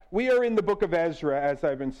We are in the book of Ezra, as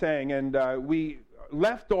I've been saying, and we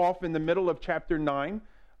left off in the middle of chapter 9,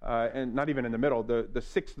 and not even in the middle, the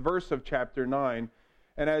sixth verse of chapter 9.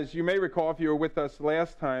 And as you may recall, if you were with us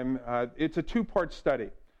last time, it's a two-part study.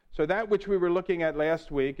 So that which we were looking at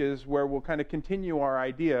last week is where we'll kind of continue our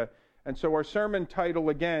idea. And so our sermon title,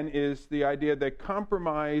 again, is the idea that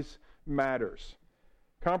compromise matters.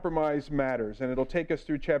 Compromise matters. And it'll take us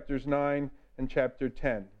through chapters 9 and chapter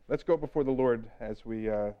 10. Let's go before the Lord as we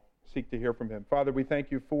seek to hear from Him. Father, we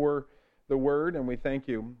thank you for the Word, and we thank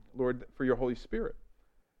you, Lord, for your Holy Spirit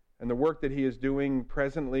and the work that He is doing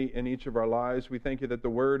presently in each of our lives. We thank you that the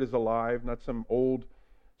Word is alive, not some old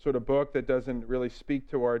sort of book that doesn't really speak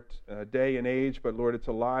to our day and age, but Lord, it's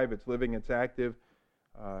alive, it's living, it's active.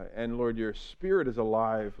 And Lord, your Spirit is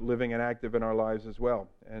alive, living and active in our lives as well.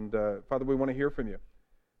 And Father, we want to hear from you.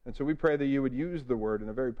 And so we pray that you would use the Word in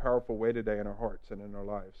a very powerful way today in our hearts and in our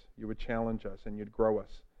lives. You would challenge us and you'd grow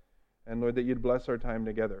us. And Lord, that you'd bless our time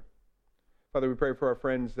together. Father, we pray for our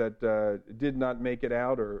friends that did not make it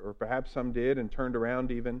out, or perhaps some did and turned around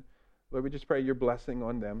even. Lord, we just pray your blessing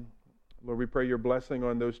on them. Lord, we pray your blessing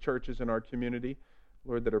on those churches in our community,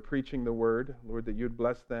 Lord, that are preaching the Word. Lord, that you'd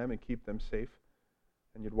bless them and keep them safe.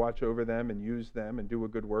 And you'd watch over them and use them and do a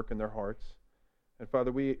good work in their hearts. And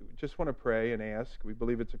Father, we just want to pray and ask, we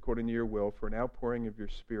believe it's according to your will, for an outpouring of your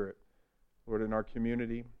Spirit, Lord, in our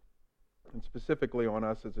community, and specifically on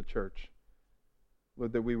us as a church.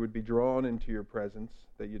 Lord, that we would be drawn into your presence,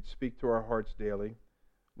 that you'd speak to our hearts daily.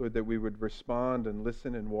 Lord, that we would respond and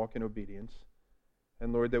listen and walk in obedience.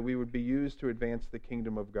 And Lord, that we would be used to advance the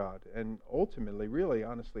kingdom of God. And ultimately, really,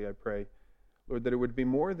 honestly, I pray, Lord, that it would be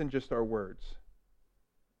more than just our words,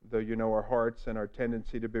 though you know our hearts and our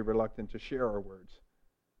tendency to be reluctant to share our words.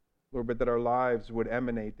 Lord, but that our lives would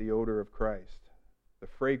emanate the odor of Christ, the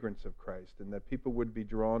fragrance of Christ, and that people would be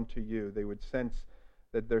drawn to you. They would sense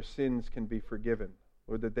that their sins can be forgiven,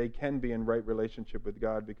 Lord, that they can be in right relationship with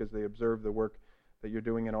God because they observe the work that you're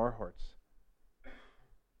doing in our hearts.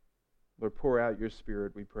 Lord, pour out your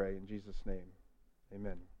Spirit, we pray, in Jesus' name.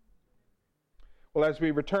 Amen. Well, as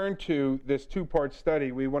we return to this two-part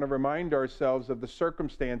study, we want to remind ourselves of the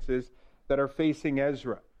circumstances that are facing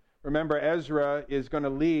Ezra. Remember, Ezra is going to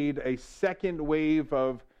lead a second wave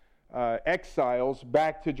of exiles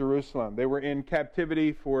back to Jerusalem. They were in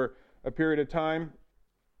captivity for a period of time,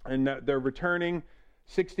 and they're returning.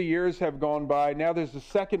 60 years have gone by. Now there's a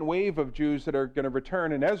second wave of Jews that are going to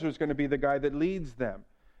return, and Ezra is going to be the guy that leads them.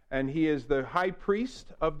 And he is the high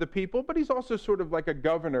priest of the people, but he's also sort of like a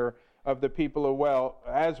governor of the people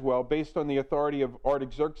as well, based on the authority of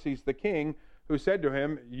Artaxerxes the king, who said to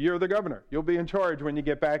him, you're the governor. You'll be in charge when you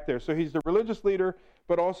get back there. So he's the religious leader,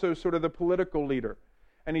 but also sort of the political leader.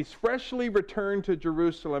 And he's freshly returned to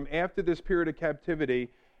Jerusalem after this period of captivity.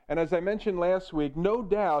 And as I mentioned last week, no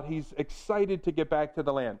doubt he's excited to get back to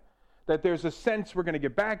the land. That there's a sense we're going to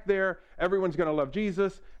get back there, everyone's going to love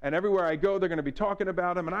Jesus, and everywhere I go they're going to be talking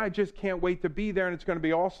about him, and I just can't wait to be there, and it's going to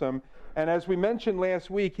be awesome. And as we mentioned last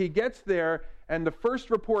week, he gets there, and the first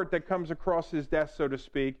report that comes across his desk, so to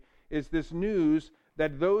speak, is this news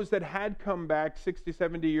that those that had come back 60,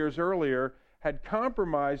 70 years earlier had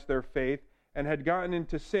compromised their faith and had gotten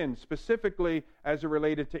into sin, specifically as it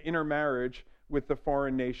related to intermarriage with the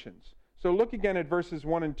foreign nations. So look again at verses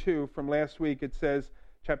 1 and 2 from last week. It says,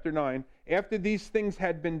 Chapter 9, after these things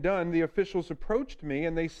had been done, the officials approached me,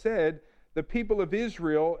 and they said, the people of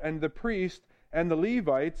Israel and the priests and the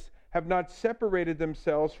Levites have not separated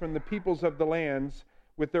themselves from the peoples of the lands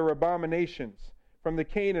with their abominations, from the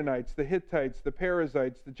Canaanites, the Hittites, the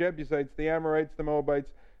Perizzites, the Jebusites, the Amorites, the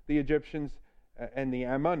Moabites, the Egyptians, and the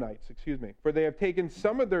Ammonites, For they have taken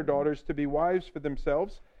some of their daughters to be wives for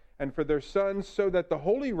themselves and for their sons, so that the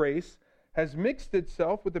holy race has mixed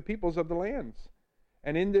itself with the peoples of the lands.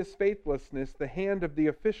 And in this faithlessness, the hand of the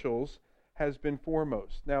officials has been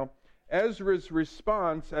foremost. Now, Ezra's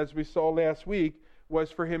response, as we saw last week,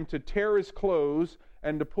 was for him to tear his clothes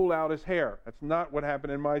and to pull out his hair. That's not what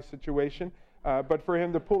happened in my situation, but for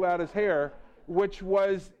him to pull out his hair, which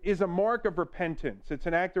is a mark of repentance. It's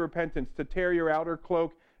an act of repentance to tear your outer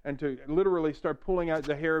cloak and to literally start pulling out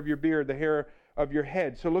the hair of your beard, the hair of your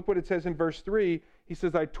head. So look what it says in verse 3. He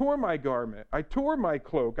says, I tore my garment, I tore my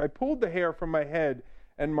cloak, I pulled the hair from my head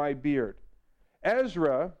and my beard.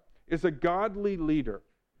 Ezra is a godly leader,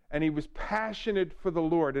 and he was passionate for the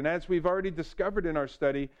Lord. And as we've already discovered in our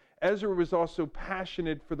study, Ezra was also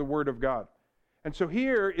passionate for the Word of God. And so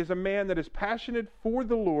here is a man that is passionate for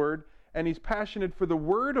the Lord, and he's passionate for the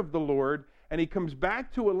Word of the Lord, and he comes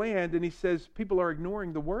back to a land and he says, people are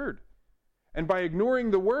ignoring the Word. And by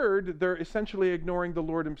ignoring the Word, they're essentially ignoring the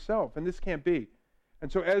Lord himself. And this can't be.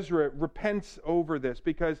 And so Ezra repents over this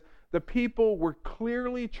because the people were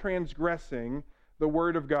clearly transgressing the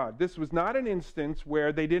word of God. This was not an instance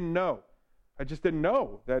where they didn't know. I just didn't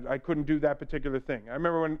know that I couldn't do that particular thing. I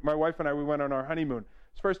remember when my wife and I, we went on our honeymoon.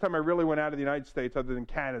 It's the first time I really went out of the United States other than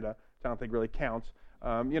Canada, which I don't think really counts.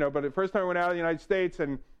 But the first time I went out of the United States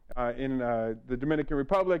and in the Dominican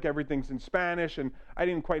Republic, everything's in Spanish, and I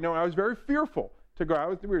didn't quite know. I was very fearful to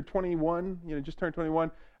go. We were 21, just turned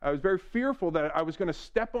 21. I was very fearful that I was going to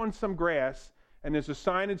step on some grass, and there's a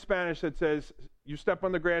sign in Spanish that says, you step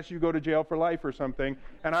on the grass, you go to jail for life or something,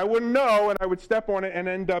 and I wouldn't know, and I would step on it and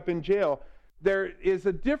end up in jail. There is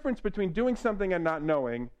a difference between doing something and not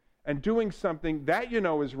knowing, and doing something that you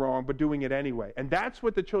know is wrong, but doing it anyway. And that's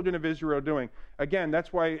what the children of Israel are doing. Again,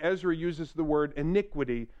 that's why Ezra uses the word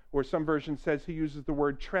iniquity, or some version says he uses the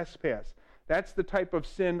word trespass. That's the type of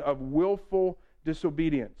sin of willful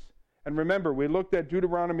disobedience. And remember, we looked at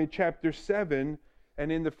Deuteronomy chapter 7,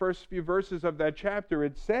 and in the first few verses of that chapter,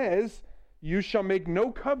 it says, you shall make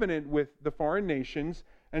no covenant with the foreign nations,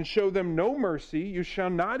 and show them no mercy. You shall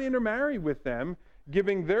not intermarry with them,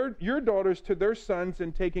 giving your daughters to their sons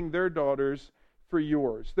and taking their daughters for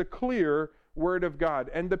yours. The clear word of God.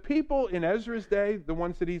 And the people in Ezra's day, the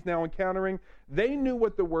ones that he's now encountering, they knew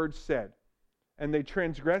what the word said, and they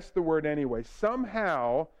transgressed the word anyway.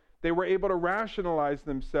 Somehow, they were able to rationalize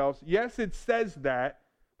themselves. Yes, it says that,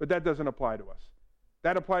 but that doesn't apply to us.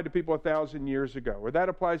 That applied to people 1,000 years ago, or that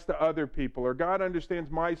applies to other people, or God understands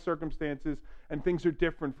my circumstances and things are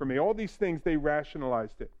different for me. All these things, they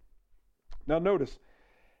rationalized it. Now notice,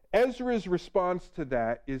 Ezra's response to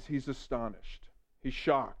that is he's astonished. He's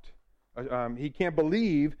shocked. He can't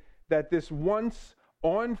believe that this once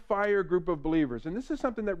on-fire group of believers, and this is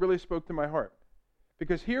something that really spoke to my heart,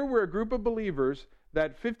 because here we're a group of believers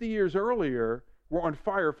that 50 years earlier were on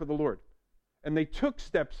fire for the Lord. And they took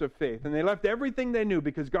steps of faith, and they left everything they knew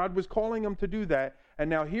because God was calling them to do that, and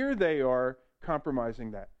now here they are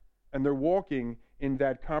compromising that. And they're walking in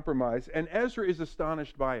that compromise, and Ezra is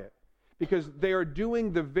astonished by it because they are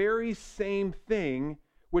doing the very same thing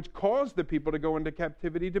which caused the people to go into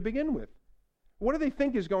captivity to begin with. What do they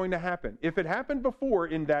think is going to happen? If it happened before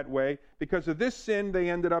in that way, because of this sin,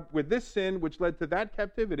 they ended up with this sin which led to that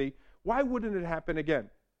captivity, why wouldn't it happen again?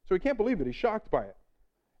 So he can't believe it. He's shocked by it.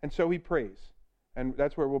 And so he prays. And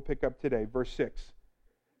that's where we'll pick up today, verse 6.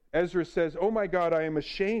 Ezra says, "Oh my God, I am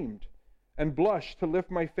ashamed and blush to lift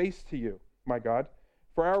my face to you, my God.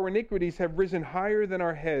 For our iniquities have risen higher than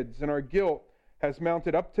our heads, and our guilt has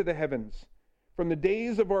mounted up to the heavens. From the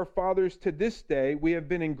days of our fathers to this day, we have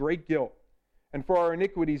been in great guilt. And for our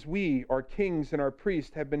iniquities, we, our kings and our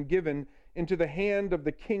priests, have been given into the hand of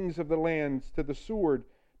the kings of the lands, to the sword,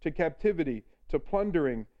 to captivity, to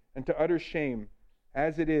plundering, and to utter shame,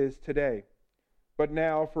 as it is today. But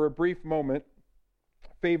now, for a brief moment,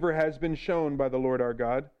 favor has been shown by the Lord our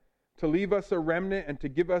God, to leave us a remnant and to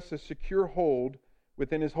give us a secure hold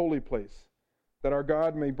within his holy place, that our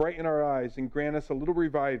God may brighten our eyes and grant us a little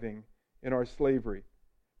reviving in our slavery.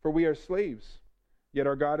 For we are slaves, yet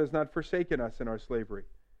our God has not forsaken us in our slavery,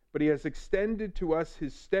 but he has extended to us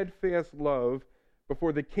his steadfast love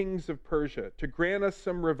before the kings of Persia, to grant us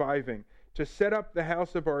some reviving, to set up the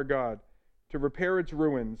house of our God, to repair its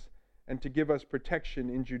ruins, and to give us protection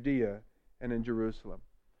in Judea and in Jerusalem."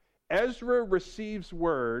 Ezra receives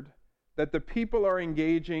word that the people are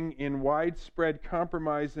engaging in widespread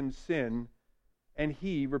compromise and sin, and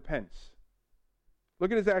he repents.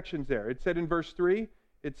 Look at his actions there. It said in verse 3,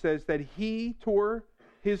 it says that he tore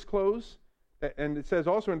his clothes, and it says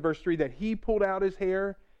also in verse 3 that he pulled out his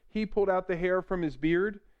hair, he pulled out the hair from his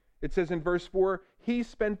beard. It says in verse 4, he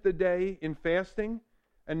spent the day in fasting,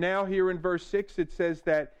 and now here in verse 6 it says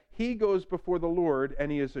that he goes before the Lord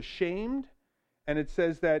and he is ashamed, and it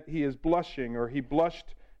says that he is blushing, or he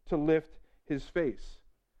blushed to lift his face.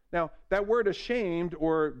 Now, that word ashamed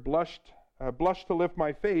or blushed to lift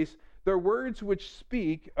my face, they're words which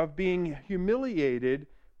speak of being humiliated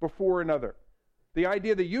before another. The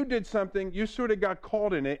idea that you did something, you sort of got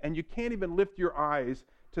caught in it, and you can't even lift your eyes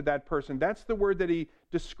to that person. That's the word that he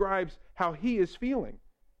describes how he is feeling.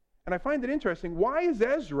 And I find it interesting. Why is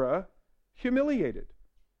Ezra humiliated?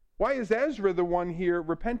 Why is Ezra the one here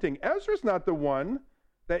repenting? Ezra's not the one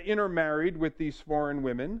that intermarried with these foreign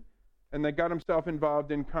women and that got himself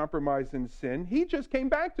involved in compromise and sin. He just came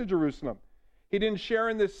back to Jerusalem. He didn't share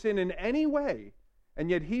in this sin in any way, and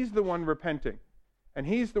yet he's the one repenting. And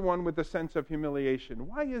he's the one with the sense of humiliation.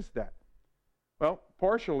 Why is that? Well,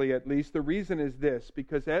 partially at least, the reason is this: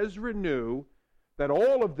 because Ezra knew that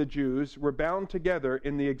all of the Jews were bound together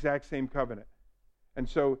in the exact same covenant. And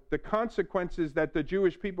so the consequences that the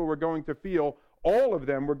Jewish people were going to feel, all of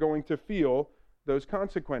them were going to feel those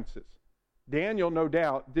consequences. Daniel, no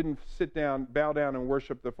doubt, didn't bow down and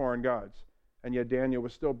worship the foreign gods. And yet Daniel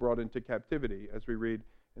was still brought into captivity, as we read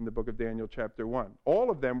in the book of Daniel chapter 1. All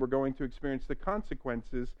of them were going to experience the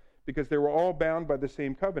consequences because they were all bound by the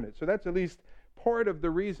same covenant. So that's at least part of the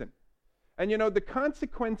reason. And the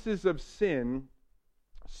consequences of sin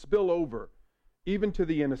spill over even to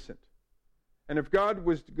the innocent. And if God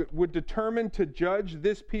would determine to judge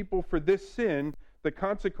this people for this sin, the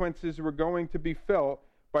consequences were going to be felt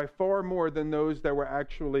by far more than those that were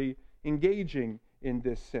actually engaging in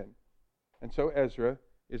this sin. And so Ezra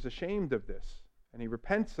is ashamed of this, and he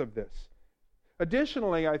repents of this.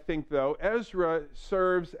 Additionally, I think, though, Ezra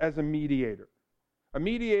serves as a mediator. A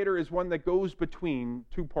mediator is one that goes between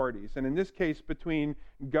two parties, and in this case, between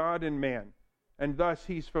God and man. And thus,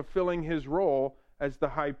 he's fulfilling his role as the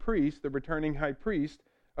high priest, the returning high priest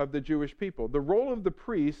of the Jewish people. The role of the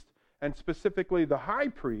priest, and specifically the high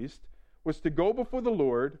priest, was to go before the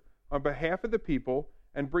Lord on behalf of the people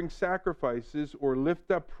and bring sacrifices or lift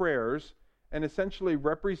up prayers and essentially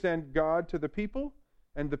represent God to the people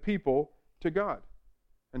and the people to God.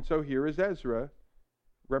 And so here is Ezra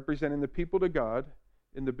representing the people to God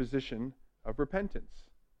in the position of repentance.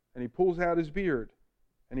 And he pulls out his beard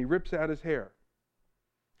and he rips out his hair.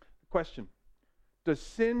 Question: does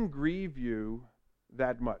sin grieve you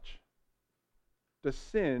that much? Does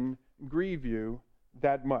sin grieve you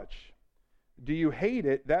that much? Do you hate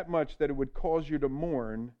it that much that it would cause you to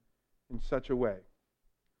mourn in such a way?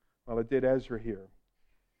 Well, it did Ezra here.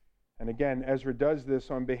 And again, Ezra does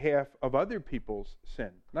this on behalf of other people's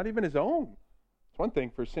sin, not even his own. It's one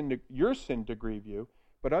thing for your sin to grieve you,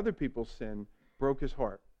 but other people's sin broke his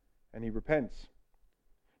heart, and he repents.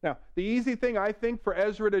 Now, the easy thing, I think, for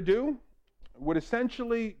Ezra to do would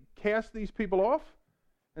essentially cast these people off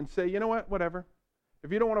and say, you know what, whatever.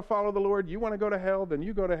 If you don't want to follow the Lord, you want to go to hell, then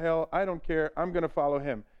you go to hell. I don't care. I'm going to follow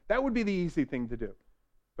him. That would be the easy thing to do.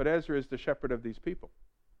 But Ezra is the shepherd of these people.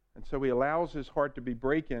 And so he allows his heart to be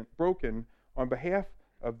broken on behalf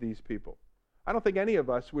of these people. I don't think any of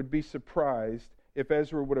us would be surprised if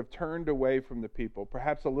Ezra would have turned away from the people,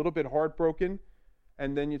 perhaps a little bit heartbroken,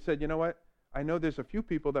 and then you said, you know what, I know there's a few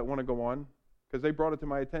people that want to go on because they brought it to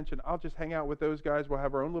my attention. I'll just hang out with those guys. We'll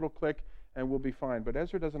have our own little clique, and we'll be fine. But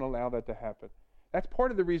Ezra doesn't allow that to happen. That's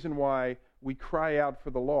part of the reason why we cry out for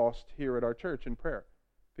the lost here at our church in prayer.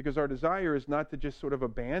 Because our desire is not to just sort of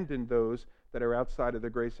abandon those that are outside of the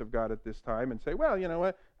grace of God at this time and say, well, you know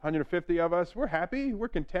what, 150 of us, we're happy, we're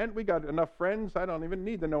content, we got enough friends, I don't even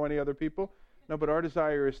need to know any other people. No, but our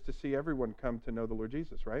desire is to see everyone come to know the Lord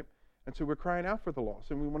Jesus, right? And so we're crying out for the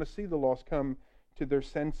lost, and we want to see the lost come to their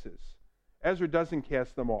senses. Ezra doesn't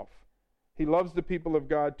cast them off. He loves the people of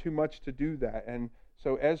God too much to do that, and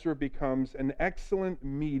so Ezra becomes an excellent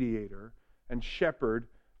mediator and shepherd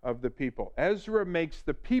of the people. Ezra makes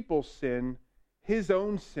the people's sin his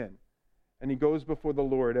own sin. And he goes before the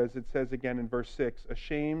Lord, as it says again in verse 6,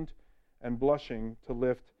 ashamed and blushing to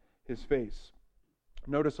lift his face.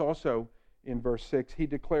 Notice also in verse 6, he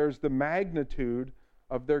declares the magnitude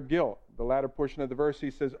of their guilt. The latter portion of the verse, he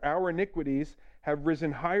says, our iniquities have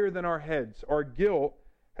risen higher than our heads. Our guilt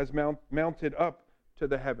has mounted up to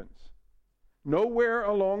the heavens. Nowhere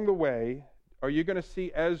along the way are you going to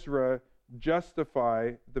see Ezra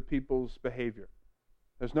justify the people's behavior.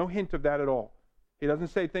 There's no hint of that at all. He doesn't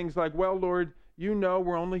say things like, well, Lord, you know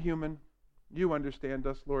we're only human. You understand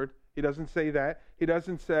us, Lord. He doesn't say that. He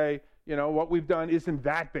doesn't say, you know, what we've done isn't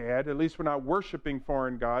that bad. At least we're not worshiping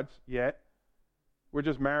foreign gods yet. We're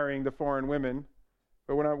just marrying the foreign women,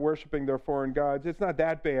 but we're not worshiping their foreign gods. It's not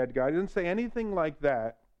that bad, God. He doesn't say anything like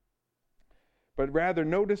that. But rather,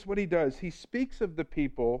 notice what he does. He speaks of the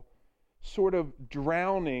people sort of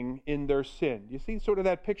drowning in their sin. You see sort of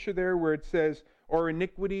that picture there where it says, our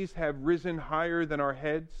iniquities have risen higher than our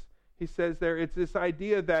heads? He says there, it's this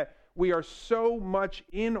idea that we are so much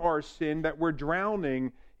in our sin that we're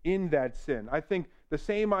drowning in that sin. I think the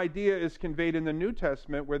same idea is conveyed in the New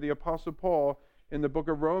Testament where the Apostle Paul in the book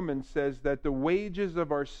of Romans says that the wages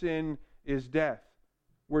of our sin is death.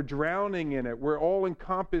 We're drowning in it. We're all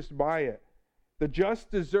encompassed by it. The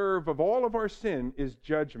just deserve of all of our sin is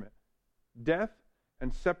judgment, death,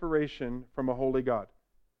 and separation from a holy God.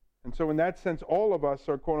 And so in that sense, all of us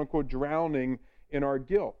are, quote-unquote, drowning in our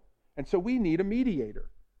guilt. And so we need a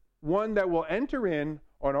mediator, one that will enter in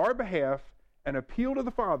on our behalf and appeal to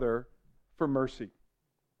the Father for mercy.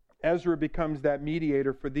 Ezra becomes that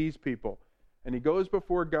mediator for these people. And he goes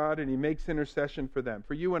before God and he makes intercession for them.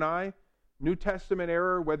 For you and I, New Testament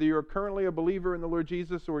era, whether you're currently a believer in the Lord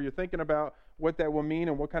Jesus or you're thinking about what that will mean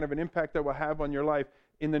and what kind of an impact that will have on your life,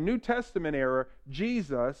 in the New Testament era,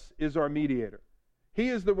 Jesus is our mediator. He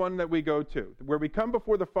is the one that we go to, where we come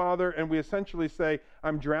before the Father and we essentially say,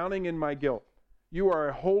 I'm drowning in my guilt. You are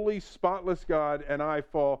a holy, spotless God, and I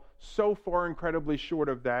fall so far incredibly short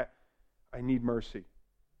of that. I need mercy.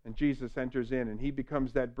 And Jesus enters in, and he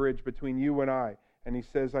becomes that bridge between you and I. And he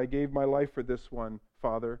says, I gave my life for this one,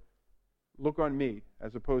 Father. Look on me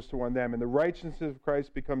as opposed to on them. And the righteousness of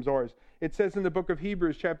Christ becomes ours. It says in the book of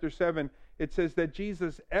Hebrews, chapter 7, it says that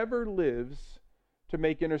Jesus ever lives to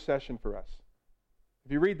make intercession for us.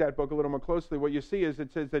 If you read that book a little more closely, what you see is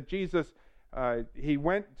it says that Jesus, he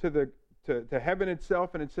went to heaven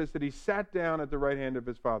itself, and it says that he sat down at the right hand of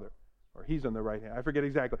his Father. Or he's on the right hand. I forget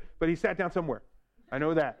exactly. But he sat down somewhere. I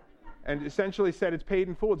know that. And essentially said, it's paid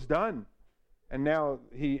in full. It's done. And now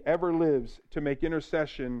he ever lives to make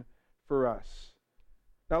intercession for us.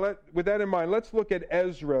 Now, with that in mind, let's look at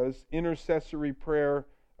Ezra's intercessory prayer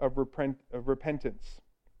of repentance.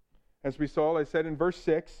 As we saw, I said in verse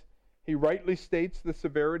 6, he rightly states the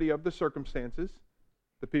severity of the circumstances.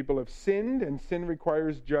 The people have sinned, and sin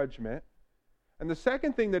requires judgment. And the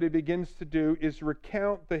second thing that he begins to do is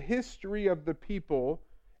recount the history of the people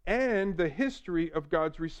and the history of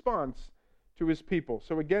God's response to his people.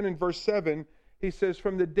 So again in verse 7, he says,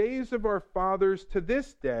 from the days of our fathers to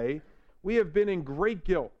this day, we have been in great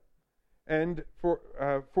guilt. And for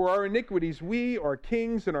our iniquities, we, our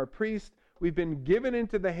kings and our priests, we've been given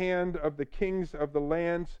into the hand of the kings of the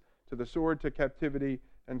lands, to the sword, to captivity,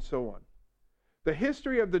 and so on. The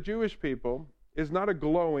history of the Jewish people is not a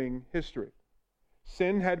glowing history.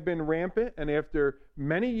 Sin had been rampant, and after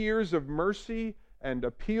many years of mercy and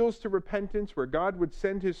appeals to repentance, where God would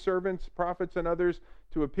send his servants, prophets and others,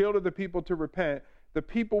 to appeal to the people to repent, the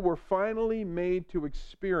people were finally made to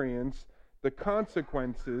experience the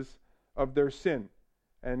consequences of their sin.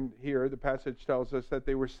 And here the passage tells us that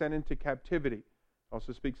they were sent into captivity.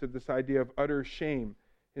 Also speaks of this idea of utter shame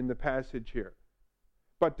in the passage here.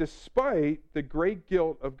 But despite the great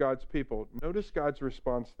guilt of God's people, notice God's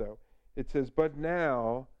response though. It says, but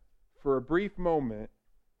now, for a brief moment,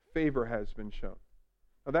 favor has been shown.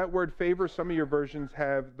 Now that word favor, some of your versions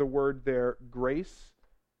have the word there, grace.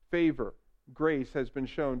 Favor, grace has been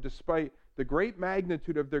shown despite the great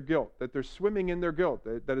magnitude of their guilt, that they're swimming in their guilt,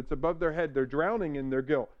 that it's above their head, they're drowning in their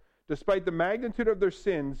guilt. Despite the magnitude of their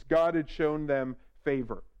sins, God had shown them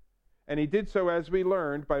favor. And he did so, as we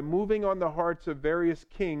learned, by moving on the hearts of various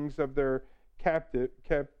kings of their captors,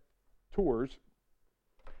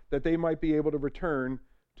 that they might be able to return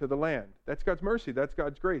to the land. That's God's mercy. That's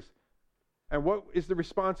God's grace. And what is the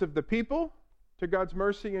response of the people to God's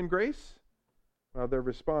mercy and grace? Well, their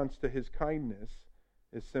response to his kindness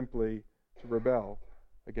is simply to rebel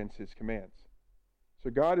against his commands. So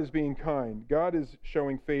God is being kind. God is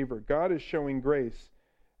showing favor. God is showing grace.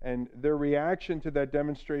 And their reaction to that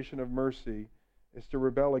demonstration of mercy is to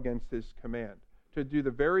rebel against his command, to do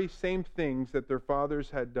the very same things that their fathers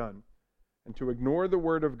had done, and to ignore the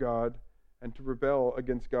word of God and to rebel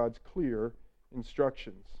against God's clear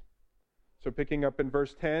instructions. So picking up in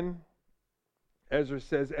verse 10, Ezra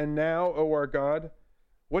says, and now, O our God,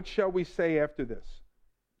 what shall we say after this?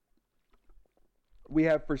 We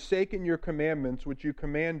have forsaken your commandments, which you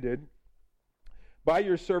commanded by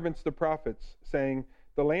your servants the prophets, saying,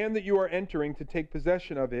 the land that you are entering to take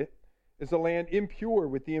possession of it is a land impure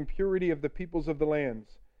with the impurity of the peoples of the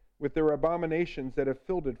lands, with their abominations that have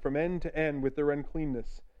filled it from end to end with their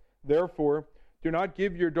uncleanness. Therefore, do not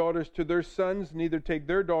give your daughters to their sons, neither take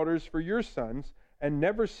their daughters for your sons, and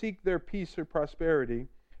never seek their peace or prosperity,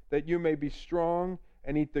 that you may be strong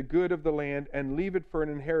and eat the good of the land, and leave it for an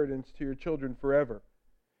inheritance to your children forever.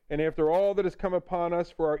 And after all that has come upon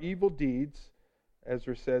us for our evil deeds,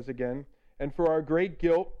 Ezra says again, and for our great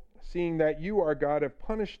guilt, seeing that you, our God, have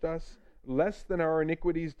punished us less than our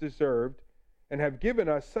iniquities deserved, and have given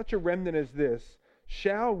us such a remnant as this,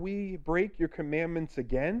 shall we break your commandments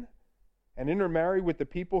again, and intermarry with the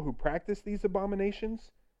people who practice these abominations?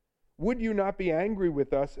 Would you not be angry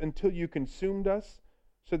with us until you consumed us,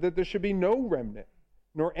 so that there should be no remnant,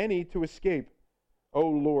 nor any to escape? O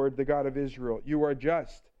Lord, the God of Israel, you are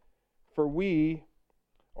just, for we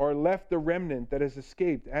are left the remnant that has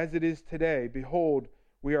escaped, as it is today. Behold,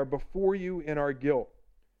 we are before you in our guilt,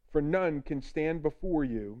 for none can stand before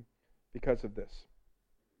you because of this.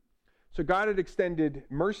 So God had extended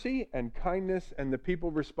mercy and kindness, and the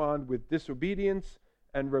people respond with disobedience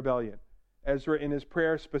and rebellion. Ezra in his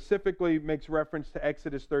prayer specifically makes reference to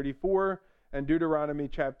Exodus 34 and Deuteronomy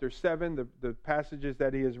chapter 7, the passages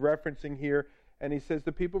that he is referencing here, and he says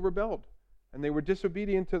the people rebelled, and they were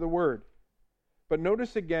disobedient to the word. But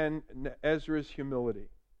notice again Ezra's humility.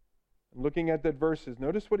 Looking at the verses,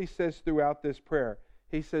 notice what he says throughout this prayer.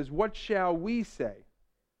 He says, what shall we say?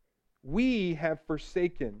 We have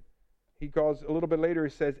forsaken. He calls, a little bit later,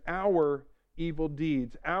 he says, our evil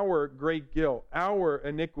deeds, our great guilt, our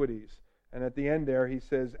iniquities. And at the end there, he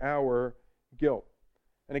says, our guilt.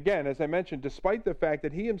 And again, as I mentioned, despite the fact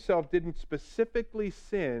that he himself didn't specifically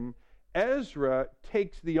sin, Ezra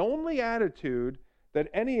takes the only attitude that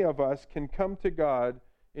any of us can come to God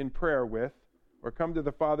in prayer with, or come to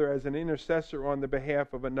the Father as an intercessor on the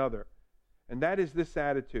behalf of another. And that is this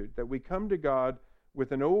attitude, that we come to God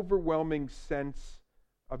with an overwhelming sense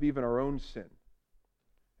of even our own sin.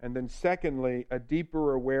 And then secondly, a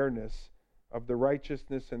deeper awareness of the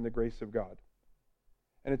righteousness and the grace of God.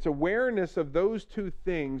 And it's awareness of those two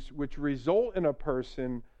things which result in a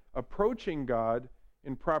person approaching God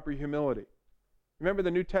in proper humility. Remember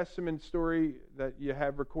the New Testament story that you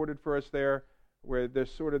have recorded for us there, where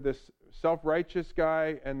there's sort of this self-righteous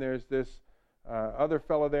guy and there's this other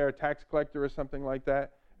fellow there, a tax collector or something like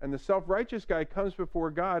that. And the self-righteous guy comes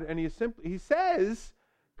before God and he says,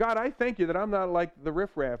 God, I thank you that I'm not like the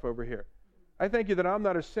riffraff over here. I thank you that I'm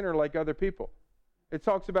not a sinner like other people. It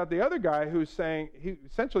talks about the other guy who's saying, he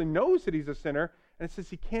essentially knows that he's a sinner, and it says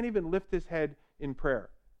he can't even lift his head in prayer.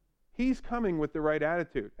 He's coming with the right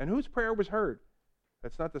attitude. And whose prayer was heard?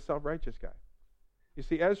 That's not the self-righteous guy. You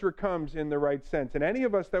see, Ezra comes in the right sense. And any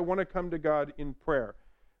of us that want to come to God in prayer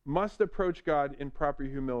must approach God in proper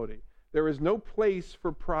humility. There is no place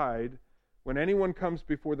for pride when anyone comes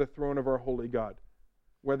before the throne of our holy God,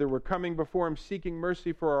 whether we're coming before him seeking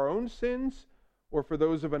mercy for our own sins or for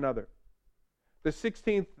those of another. The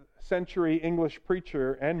 16th century English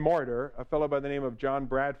preacher and martyr, a fellow by the name of John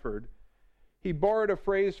Bradford, he borrowed a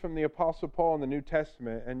phrase from the Apostle Paul in the New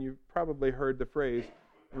Testament, and you've probably heard the phrase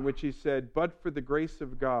in which he said, "But for the grace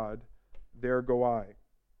of God, there go I."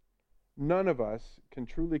 None of us can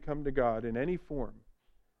truly come to God in any form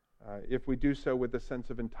if we do so with a sense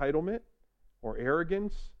of entitlement or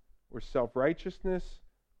arrogance or self-righteousness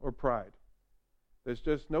or pride. There's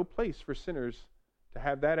just no place for sinners to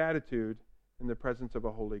have that attitude in the presence of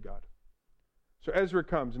a holy God. So Ezra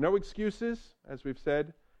comes. No excuses, as we've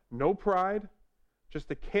said. No pride.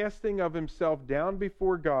 Just a casting of himself down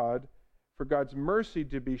before God for God's mercy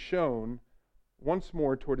to be shown once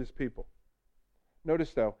more toward his people.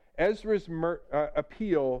 Notice, though, Ezra's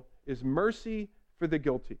appeal is mercy for the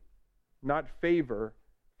guilty, not favor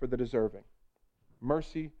for the deserving.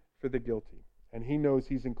 Mercy for the guilty. And he knows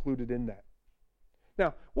he's included in that.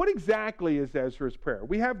 Now, what exactly is Ezra's prayer?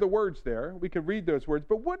 We have the words there. We can read those words.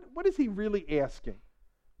 But what is he really asking?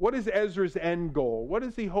 What is Ezra's end goal? What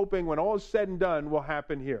is he hoping when all is said and done will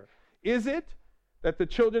happen here? Is it that the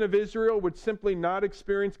children of Israel would simply not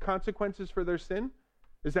experience consequences for their sin?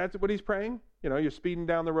 Is that what he's praying? You know, you're speeding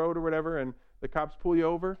down the road or whatever, and the cops pull you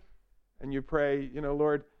over, and you pray,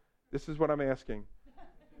 Lord, this is what I'm asking.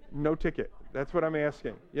 No ticket. That's what I'm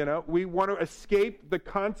asking. We want to escape the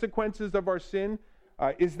consequences of our sin.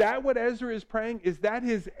 Is that what Ezra is praying? Is that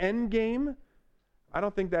his end game? I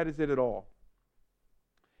don't think that is it at all.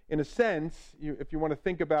 In a sense, if you want to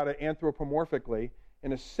think about it anthropomorphically,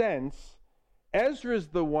 in a sense, Ezra is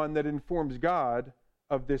the one that informs God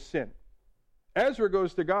of this sin. Ezra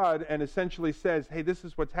goes to God and essentially says, hey, this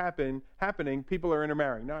is what's happening. People are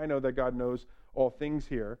intermarrying. Now, I know that God knows all things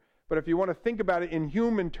here, but if you want to think about it in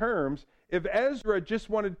human terms, if Ezra just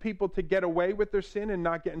wanted people to get away with their sin and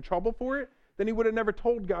not get in trouble for it, then he would have never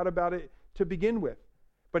told God about it to begin with.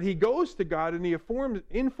 But he goes to God and he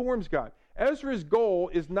informs God. Ezra's goal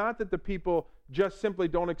is not that the people just simply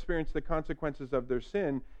don't experience the consequences of their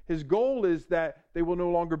sin. His goal is that they will no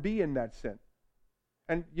longer be in that sin.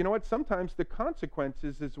 And you know what? Sometimes the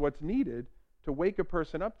consequences is what's needed to wake a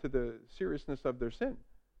person up to the seriousness of their sin.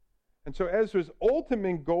 And so Ezra's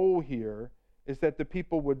ultimate goal here is that the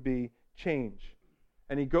people would be changed.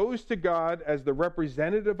 And he goes to God as the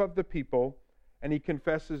representative of the people, and he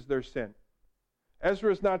confesses their sin.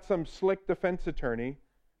 Ezra is not some slick defense attorney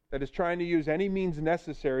that is trying to use any means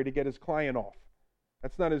necessary to get his client off.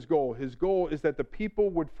 That's not his goal. His goal is that the people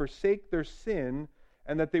would forsake their sin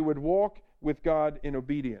and that they would walk with God in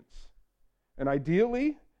obedience. And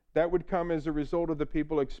ideally, that would come as a result of the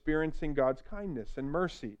people experiencing God's kindness and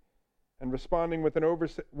mercy and responding with an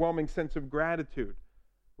overwhelming sense of gratitude,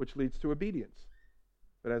 which leads to obedience.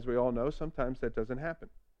 But as we all know, sometimes that doesn't happen.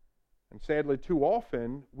 And sadly, too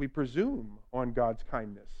often, we presume on God's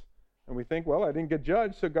kindness. And we think, well, I didn't get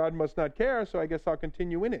judged, so God must not care, so I guess I'll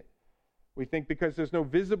continue in it. We think because there's no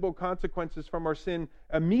visible consequences from our sin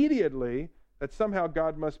immediately, that somehow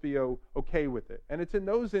God must be okay with it. And it's in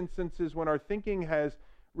those instances when our thinking has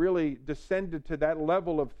really descended to that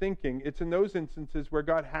level of thinking, it's in those instances where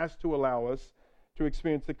God has to allow us to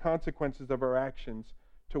experience the consequences of our actions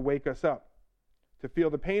to wake us up, to feel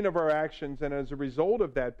the pain of our actions, and as a result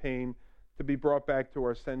of that pain, to be brought back to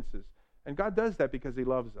our senses. And God does that because He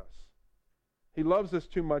loves us. He loves us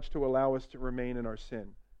too much to allow us to remain in our sin.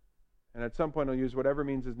 And at some point He'll use whatever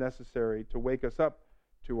means is necessary to wake us up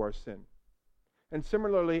to our sin. And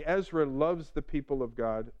similarly, Ezra loves the people of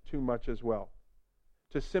God too much as well,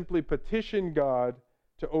 to simply petition God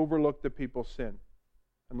to overlook the people's sin.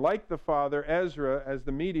 And like the Father, Ezra, as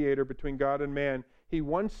the mediator between God and man, he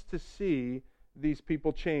wants to see these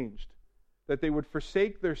people changed, that they would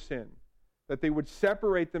forsake their sin, that they would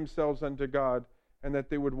separate themselves unto God, and that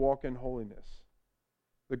they would walk in holiness.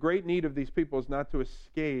 The great need of these people is not to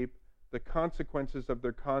escape the consequences of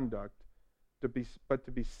their conduct, but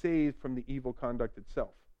to be saved from the evil conduct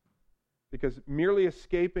itself. Because merely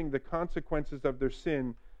escaping the consequences of their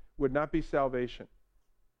sin would not be salvation.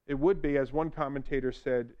 It would be, as one commentator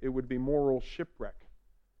said, it would be moral shipwreck.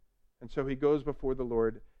 And so he goes before the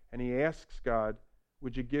Lord and he asks God,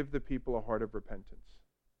 would you give the people a heart of repentance?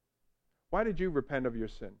 Why did you repent of your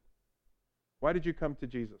sin? Why did you come to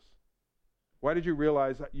Jesus? Why did you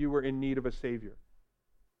realize that you were in need of a Savior?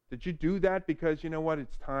 Did you do that because, you know what,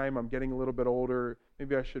 it's time, I'm getting a little bit older,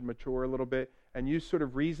 maybe I should mature a little bit, and you sort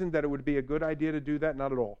of reasoned that it would be a good idea to do that?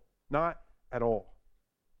 Not at all. Not at all.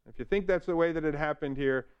 If you think that's the way that it happened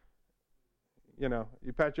here, you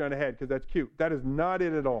pat you on the head because that's cute. That is not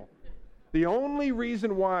it at all. The only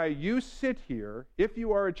reason why you sit here, if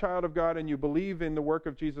you are a child of God and you believe in the work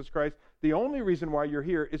of Jesus Christ, the only reason why you're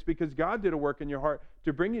here is because God did a work in your heart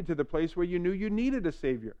to bring you to the place where you knew you needed a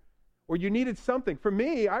Savior, or you needed something. For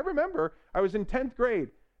me, I remember I was in 10th grade,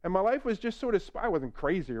 and my life was just sort of, I wasn't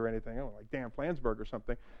crazy or anything, I don't know, like Dan Flansburgh or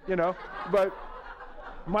something, but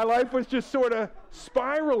my life was just sort of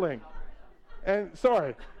spiraling.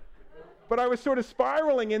 But I was sort of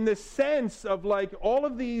spiraling in this sense of like all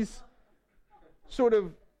of these sort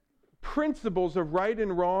of principles of right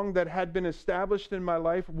and wrong that had been established in my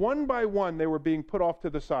life, one by one they were being put off to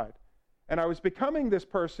the side. And I was becoming this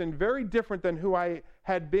person very different than who I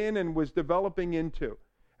had been and was developing into.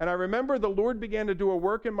 And I remember the Lord began to do a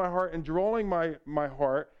work in my heart and drawing my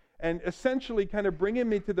heart and essentially kind of bringing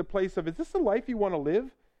me to the place of, is this the life you want to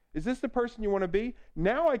live? Is this the person you want to be?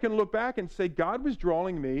 Now I can look back and say God was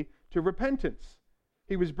drawing me to repentance.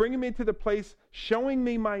 He was bringing me to the place, showing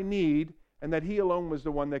me my need, and that He alone was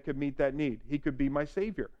the one that could meet that need. He could be my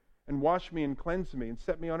Savior and wash me and cleanse me and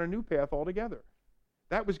set me on a new path altogether.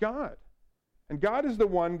 That was God. And God is the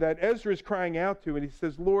one that Ezra is crying out to, and he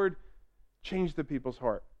says, Lord, change the people's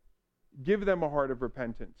heart. Give them a heart of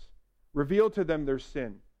repentance. Reveal to them their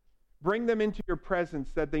sin. Bring them into your presence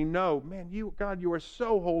that they know, man, you, God, you are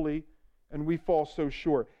so holy, and we fall so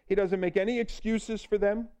short. He doesn't make any excuses for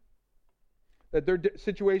them, that their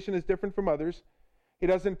situation is different from others. He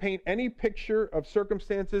doesn't paint any picture of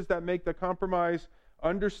circumstances that make the compromise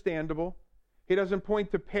understandable. He doesn't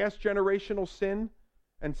point to past generational sin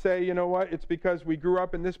and say, you know what, it's because we grew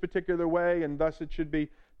up in this particular way and thus it should be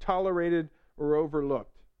tolerated or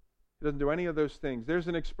overlooked. He doesn't do any of those things. There's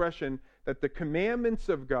an expression that the commandments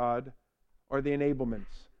of God are the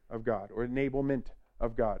enablements of God, or enablement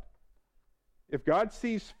of God. If God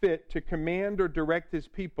sees fit to command or direct His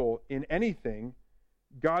people in anything,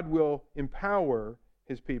 God will empower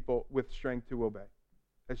His people with strength to obey.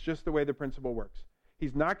 That's just the way the principle works.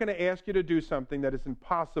 He's not going to ask you to do something that is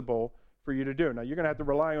impossible for you to do. Now, you're going to have to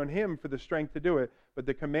rely on Him for the strength to do it, but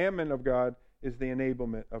the commandment of God is the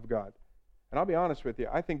enablement of God. And I'll be honest with you,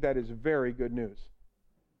 I think that is very good news.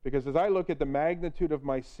 Because as I look at the magnitude of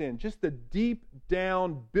my sin, just the deep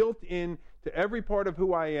down, built in to every part of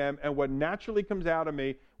who I am and what naturally comes out of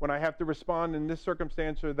me when I have to respond in this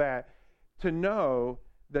circumstance or that, to know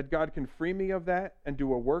that God can free me of that and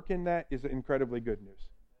do a work in that is incredibly good news.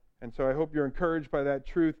 And so I hope you're encouraged by that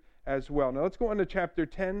truth as well. Now let's go on to chapter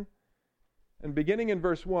 10. And beginning in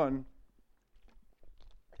verse 1,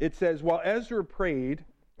 it says, while Ezra prayed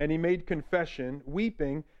and he made confession,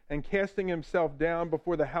 weeping and casting himself down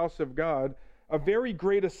before the house of God, a very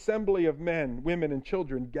great assembly of men, women, and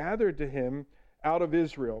children gathered to him out of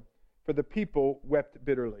Israel, for the people wept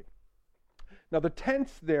bitterly. Now the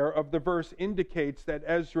tense there of the verse indicates that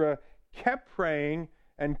Ezra kept praying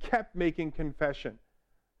and kept making confession,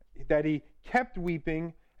 that he kept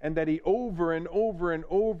weeping, and that he over and over and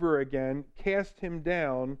over again cast him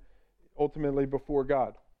down ultimately before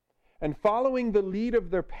God. And following the lead of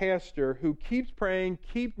their pastor, who keeps praying,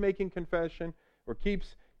 keeps making confession, or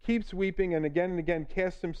keeps weeping and again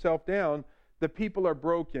casts himself down, the people are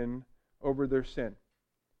broken over their sin.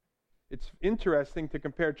 It's interesting to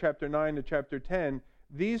compare chapter 9 to chapter 10.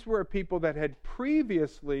 These were a people that had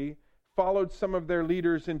previously followed some of their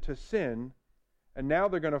leaders into sin, and now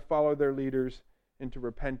they're going to follow their leaders into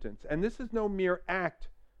repentance. And this is no mere act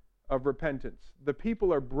of repentance. The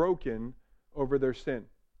people are broken over their sin.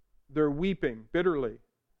 They're weeping bitterly,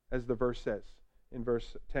 as the verse says in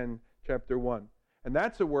verse 10, chapter 1. And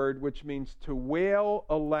that's a word which means to wail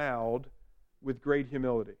aloud with great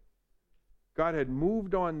humility. God had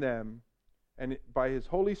moved on them, and by His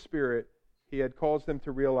Holy Spirit, He had caused them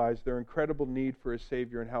to realize their incredible need for a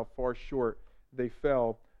Savior and how far short they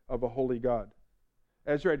fell of a holy God.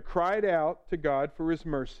 Ezra had cried out to God for His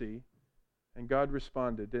mercy, and God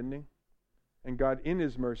responded, didn't He? And God, in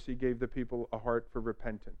His mercy, gave the people a heart for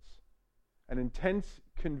repentance. An intense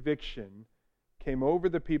conviction came over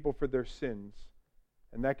the people for their sins,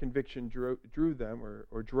 and that conviction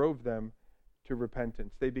drove them to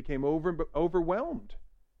repentance. They became overwhelmed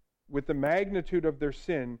with the magnitude of their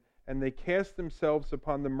sin, and they cast themselves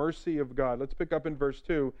upon the mercy of God. Let's pick up in verse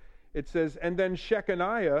 2. It says, "And then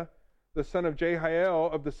Shechaniah, the son of Jehiel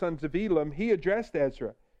of the sons of Elam, he addressed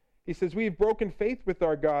Ezra. He says, 'We have broken faith with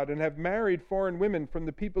our God and have married foreign women from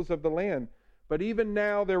the peoples of the land. But even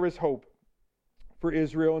now there is hope for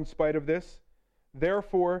Israel in spite of this.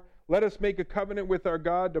 Therefore, let us make a covenant with our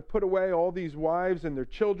God to put away all these wives and their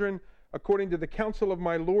children, according to the counsel of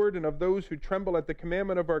my Lord and of those who tremble at the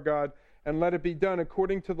commandment of our God, and let it be done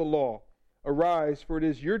according to the law. Arise, for it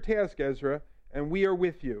is your task, Ezra, and we are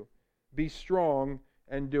with you. Be strong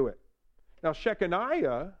and do it.'" Now,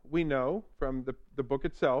 Shechaniah, we know from the book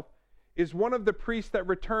itself, is one of the priests that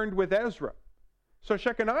returned with Ezra. So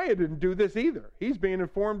Shechaniah didn't do this either. He's being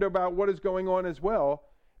informed about what is going on as well,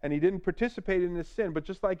 and he didn't participate in this sin. But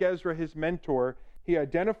just like Ezra, his mentor, he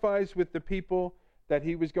identifies with the people that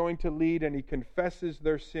he was going to lead, and he confesses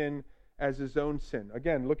their sin as his own sin.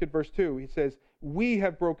 Again, look at verse 2. He says, "We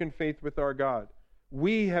have broken faith with our God.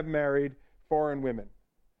 We have married foreign women."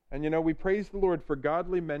 And we praise the Lord for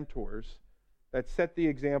godly mentors that set the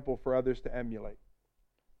example for others to emulate.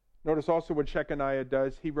 Notice also what Shechaniah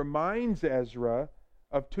does. He reminds Ezra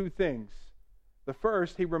of two things. The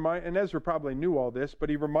first, and Ezra probably knew all this, but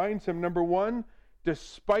he reminds him, number one,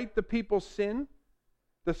 despite the people's sin,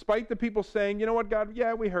 despite the people saying, "You know what, God,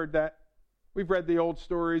 yeah, we heard that. We've read the old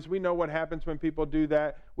stories. We know what happens when people do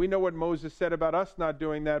that. We know what Moses said about us not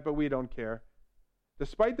doing that, but we don't care."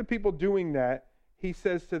 Despite the people doing that, he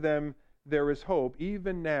says to them, there is hope.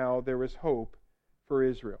 Even now, there is hope for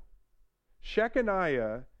Israel.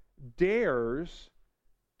 Shechaniah dares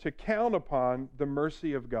to count upon the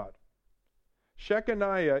mercy of God.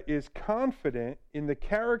 Shechaniah is confident in the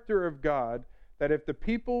character of God, that if the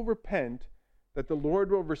people repent, that the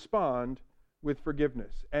Lord will respond with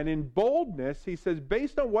forgiveness. And in boldness, he says,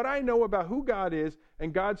 based on what I know about who God is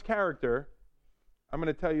and God's character, I'm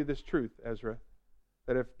going to tell you this truth, Ezra,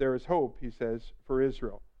 that if there is hope, he says, for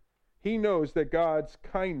Israel. He knows that God's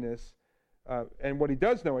kindness, and what he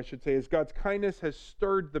does know, I should say, is God's kindness has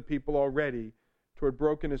stirred the people already toward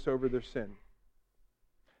brokenness over their sin.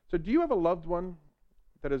 So do you have a loved one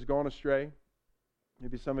that has gone astray?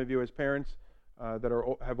 Maybe some of you as parents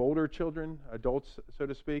that have older children, adults, so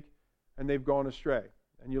to speak, and they've gone astray.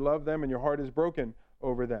 And you love them and your heart is broken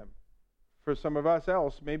over them. For some of us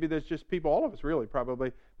else, maybe there's just people, all of us really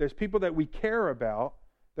probably, there's people that we care about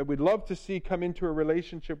that we'd love to see come into a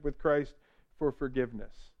relationship with Christ for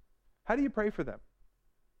forgiveness. How do you pray for them?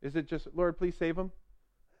 Is it just, Lord, please save them?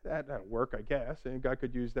 That'll work, I guess, and God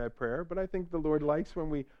could use that prayer. But I think the Lord likes when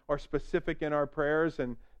we are specific in our prayers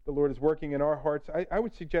and the Lord is working in our hearts. I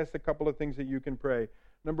would suggest a couple of things that you can pray.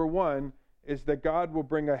 Number one is that God will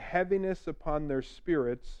bring a heaviness upon their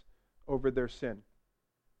spirits over their sin.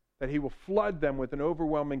 That He will flood them with an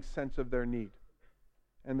overwhelming sense of their need.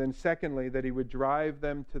 And then secondly, that He would drive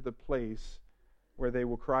them to the place where they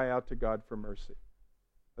will cry out to God for mercy.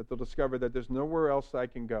 That they'll discover that there's nowhere else I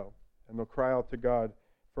can go. And they'll cry out to God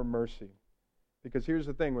for mercy. Because here's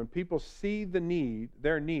the thing, when people see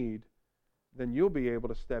their need, then you'll be able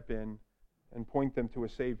to step in and point them to a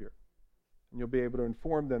Savior. And you'll be able to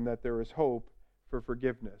inform them that there is hope for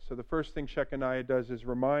forgiveness. So the first thing Shechaniah does is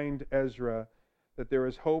remind Ezra that there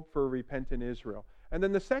is hope for a repentant Israel. And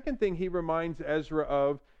then the second thing he reminds Ezra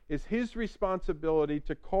of is his responsibility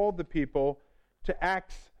to call the people to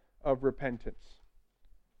acts of repentance.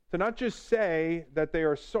 To not just say that they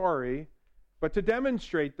are sorry, but to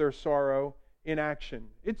demonstrate their sorrow in action.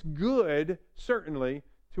 It's good, certainly,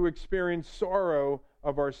 to experience sorrow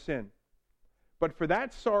of our sin. But for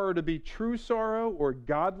that sorrow to be true sorrow or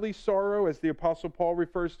godly sorrow, as the Apostle Paul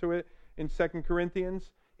refers to it in 2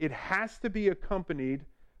 Corinthians, it has to be accompanied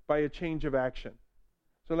by a change of action.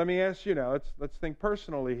 So let me ask you now, let's think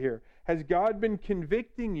personally here. Has God been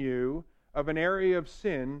convicting you of an area of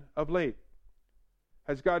sin of late?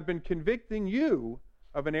 Has God been convicting you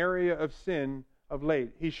of an area of sin of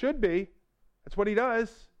late. He should be. That's what he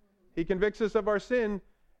does. He convicts us of our sin.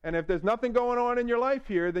 And if there's nothing going on in your life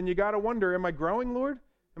here, then you got to wonder, am I growing, Lord?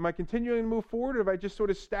 Am I continuing to move forward, or have I just sort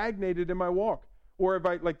of stagnated in my walk? Or have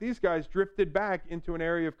I, like these guys, drifted back into an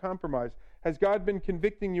area of compromise? Has God been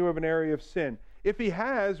convicting you of an area of sin? If he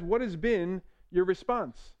has, what has been your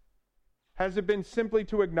response? Has it been simply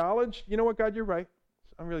to acknowledge, you know what, God, you're right.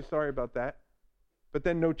 I'm really sorry about that. But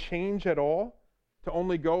then no change at all? To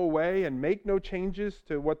only go away and make no changes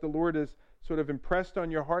to what the Lord has sort of impressed on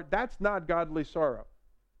your heart? That's not godly sorrow.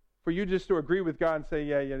 For you just to agree with God and say,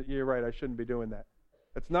 yeah, you're right, I shouldn't be doing that.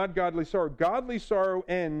 That's not godly sorrow. Godly sorrow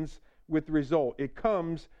ends with result. It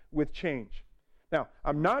comes with change. Now,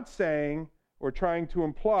 I'm not saying or trying to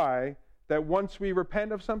imply that once we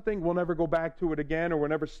repent of something, we'll never go back to it again, or we'll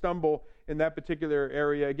never stumble in that particular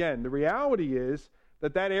area again. The reality is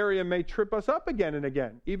that that area may trip us up again and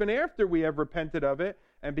again, even after we have repented of it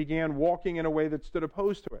and began walking in a way that stood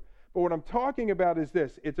opposed to it. But what I'm talking about is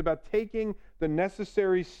this. It's about taking the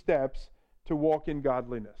necessary steps to walk in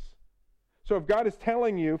godliness. So if God is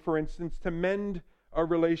telling you, for instance, to mend a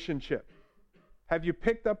relationship, have you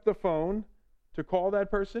picked up the phone to call that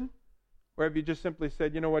person? Or have you just simply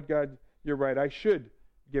said, you know what, God, you're right, I should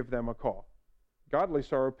give them a call? Godly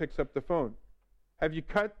sorrow picks up the phone. Have you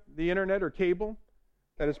cut the internet or cable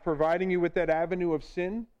that is providing you with that avenue of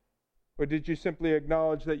sin? Or did you simply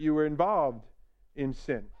acknowledge that you were involved in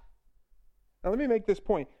sin? Now let me make this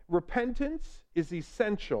point. Repentance is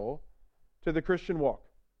essential to the Christian walk.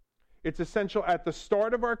 It's essential at the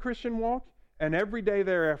start of our Christian walk and every day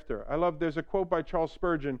thereafter. There's a quote by Charles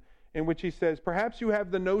Spurgeon in which he says, perhaps you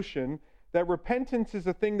have the notion that repentance is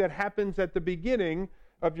a thing that happens at the beginning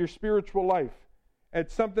of your spiritual life.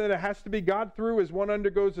 It's something that has to be got through as one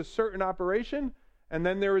undergoes a certain operation, and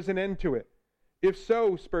then there is an end to it. If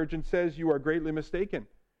so, Spurgeon says, you are greatly mistaken.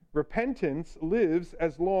 Repentance lives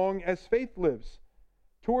as long as faith lives.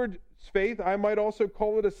 Towards faith, I might also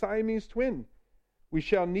call it a Siamese twin. We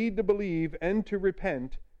shall need to believe and to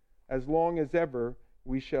repent as long as ever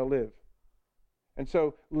we shall live. And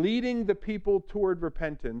so, leading the people toward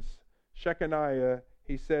repentance, Shechaniah,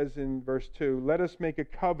 he says in verse 2, let us make a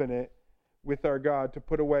covenant with our God to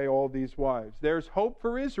put away all these wives. There's hope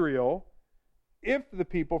for Israel if the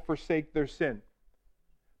people forsake their sin.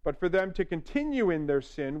 But for them to continue in their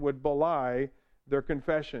sin would belie their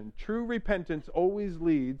confession. True repentance always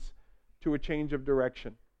leads to a change of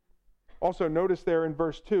direction. Also, notice there in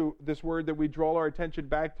verse 2, this word that we draw our attention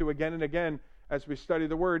back to again and again as we study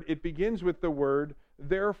the word, it begins with the word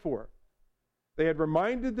therefore. They had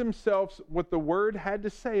reminded themselves what the word had to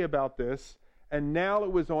say about this, and now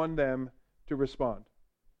it was on them to respond.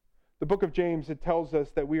 The book of James, it tells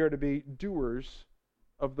us that we are to be doers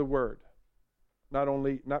of the word,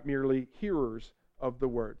 not merely hearers of the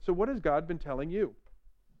word. So what has God been telling you?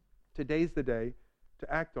 Today's the day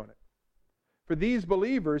to act on it. For these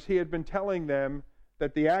believers, he had been telling them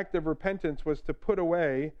that the act of repentance was to put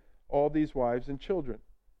away all these wives and children.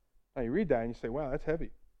 Now you read that and you say, wow, that's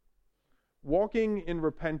heavy. Walking in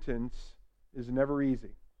repentance is never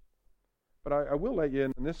easy. But I will let you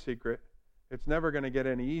in on this secret. It's never going to get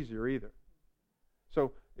any easier either.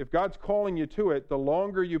 So if God's calling you to it, the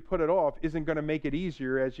longer you put it off isn't going to make it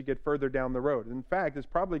easier as you get further down the road. In fact, it's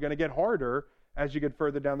probably going to get harder as you get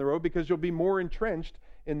further down the road because you'll be more entrenched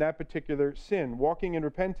in that particular sin. Walking in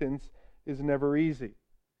repentance is never easy.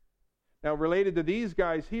 Now, related to these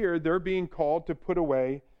guys here, they're being called to put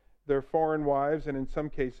away their foreign wives and in some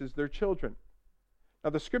cases their children.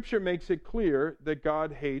 Now, the scripture makes it clear that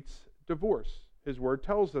God hates divorce. His word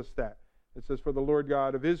tells us that. It says, for the Lord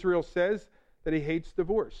God of Israel says that he hates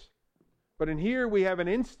divorce. But in here we have an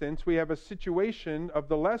instance, we have a situation of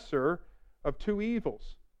the lesser of two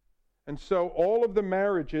evils. And so all of the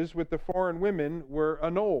marriages with the foreign women were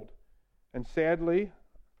annulled. And sadly,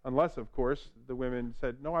 unless of course the women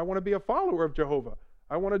said, no, I want to be a follower of Jehovah.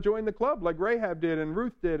 I want to join the club like Rahab did and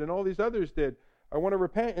Ruth did and all these others did. I want to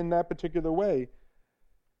repent in that particular way.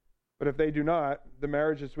 But if they do not, the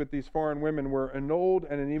marriages with these foreign women were annulled,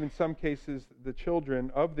 and in even some cases, the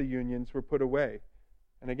children of the unions were put away.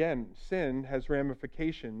 And again, sin has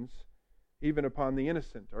ramifications even upon the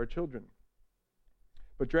innocent, our children.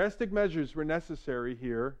 But drastic measures were necessary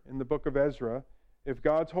here in the book of Ezra if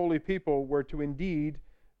God's holy people were to indeed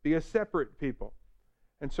be a separate people.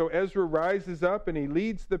 And so Ezra rises up and he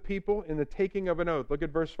leads the people in the taking of an oath. Look at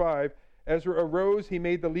verse 5. Ezra arose, he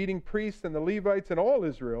made the leading priests and the Levites and all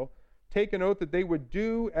Israel take an oath that they would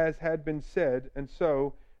do as had been said, and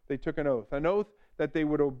so they took an oath that they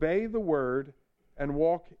would obey the word and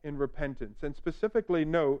walk in repentance. And specifically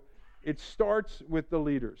note, it starts with the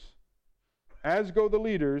leaders. As go the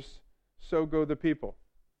leaders, so go the people.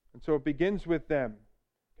 And so it begins with them.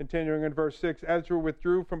 Continuing in verse 6, Ezra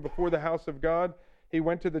withdrew from before the house of God. He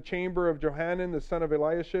went to the chamber of Johanan, the son of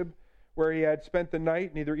Eliashib, where he had spent the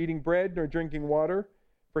night, neither eating bread nor drinking water,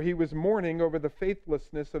 for he was mourning over the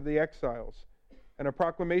faithlessness of the exiles. And a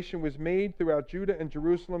proclamation was made throughout Judah and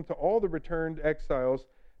Jerusalem to all the returned exiles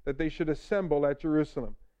that they should assemble at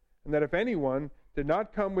Jerusalem, and that if anyone did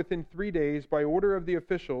not come within 3 days by order of the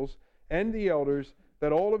officials and the elders,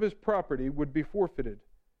 that all of his property would be forfeited,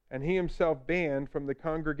 and he himself banned from the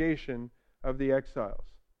congregation of the exiles.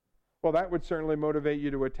 Well, that would certainly motivate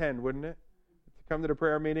you to attend, wouldn't it? To come to the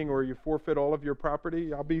prayer meeting or you forfeit all of your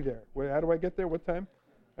property, I'll be there. How do I get there? What time?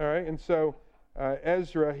 All right, and so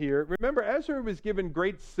Ezra here. Remember, Ezra was given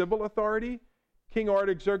great civil authority. King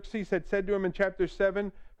Artaxerxes had said to him in chapter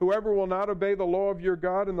 7, whoever will not obey the law of your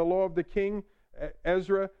God and the law of the king,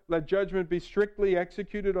 Ezra, let judgment be strictly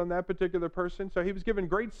executed on that particular person. So he was given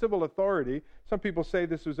great civil authority. Some people say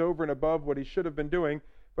this was over and above what he should have been doing,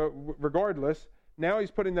 but regardless, now he's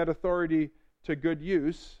putting that authority to good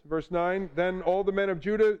use. Verse 9, then all the men of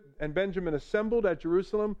Judah and Benjamin assembled at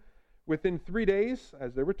Jerusalem within 3 days,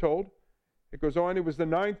 as they were told. It goes on, it was the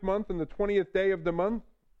 9th month and the 20th day of the month,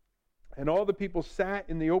 and all the people sat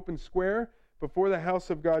in the open square before the house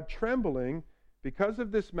of God, trembling because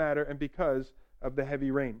of this matter and because of the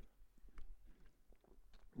heavy rain.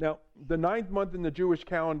 Now, the 9th month in the Jewish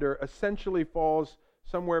calendar essentially falls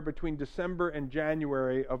somewhere between December and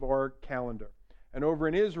January of our calendar. And over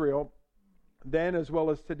in Israel, then as well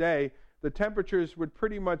as today, the temperatures would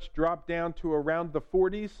pretty much drop down to around the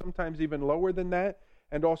 40s, sometimes even lower than that,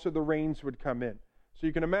 and also the rains would come in. So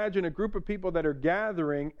you can imagine a group of people that are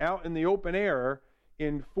gathering out in the open air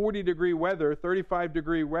in 40-degree weather,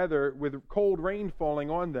 35-degree weather, with cold rain falling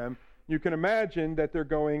on them. You can imagine that they're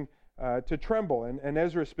going to tremble. And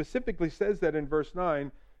Ezra specifically says that in verse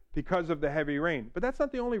 9 because of the heavy rain. But that's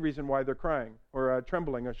not the only reason why they're crying, or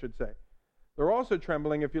trembling, I should say. They're also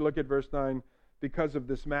trembling, if you look at verse 9, because of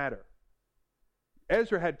this matter.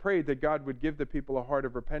 Ezra had prayed that God would give the people a heart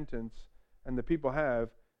of repentance, and the people have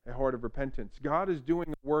a heart of repentance. God is doing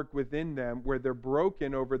a work within them where they're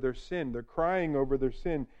broken over their sin. They're crying over their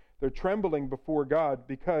sin. They're trembling before God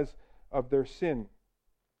because of their sin.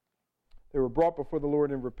 They were brought before the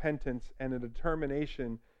Lord in repentance and a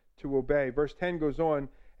determination to obey. Verse 10 goes on,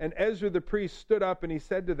 and Ezra the priest stood up and he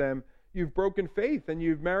said to them, you've broken faith and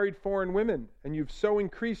you've married foreign women, and you've so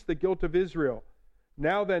increased the guilt of Israel.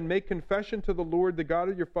 Now then, make confession to the Lord, the God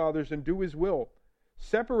of your fathers, and do his will.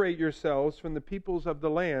 Separate yourselves from the peoples of the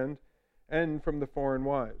land and from the foreign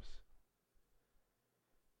wives.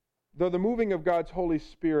 Though the moving of God's Holy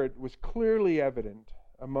Spirit was clearly evident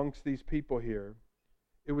amongst these people here,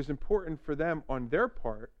 it was important for them on their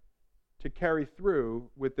part to carry through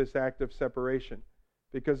with this act of separation.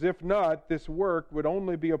 Because if not, this work would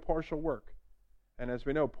only be a partial work. And as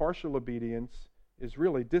we know, partial obedience is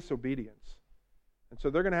really disobedience. And so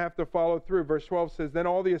they're going to have to follow through. Verse 12 says, then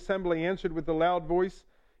all the assembly answered with a loud voice,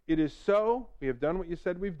 it is so, we have done what you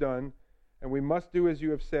said we've done, and we must do as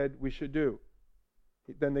you have said we should do.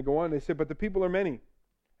 Then they go on, they say, but the people are many,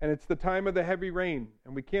 and it's the time of the heavy rain,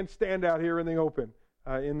 and we can't stand out here in the open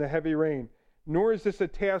in the heavy rain. Nor is this a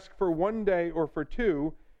task for 1 day or for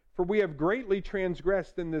 2, for we have greatly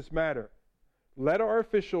transgressed in this matter. Let our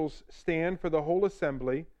officials stand for the whole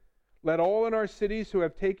assembly. Let all in our cities who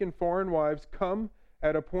have taken foreign wives come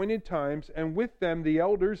at appointed times, and with them the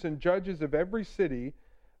elders and judges of every city,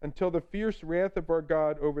 until the fierce wrath of our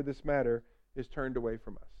God over this matter is turned away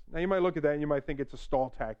from us. Now you might look at that and you might think it's a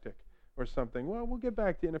stall tactic or something. Well, we'll get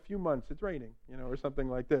back to you in a few months. It's raining, or something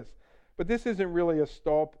like this. But this isn't really a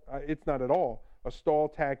stall, it's not at all a stall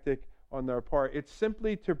tactic on their part. It's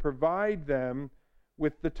simply to provide them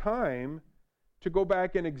with the time to go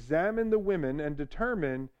back and examine the women and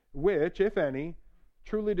determine which, if any,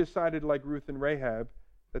 truly decided, like Ruth and Rahab,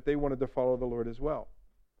 that they wanted to follow the Lord as well.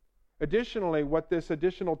 Additionally, what this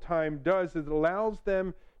additional time does is it allows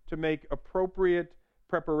them to make appropriate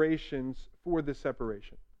preparations for the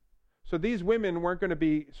separation. So these women weren't going to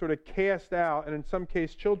be sort of cast out, and in some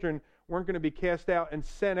case children weren't going to be cast out and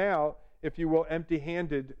sent out, if you will,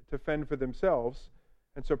 empty-handed to fend for themselves.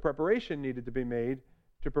 And so preparation needed to be made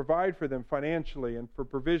to provide for them financially and for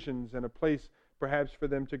provisions and a place perhaps for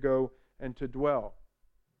them to go and to dwell.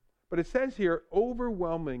 But it says here,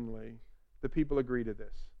 overwhelmingly, the people agree to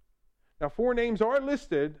this. Now, 4 names are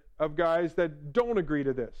listed of guys that don't agree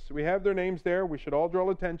to this. We have their names there. We should all draw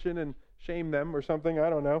attention and shame them or something. I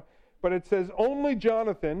don't know. But it says only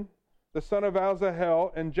Jonathan, the son of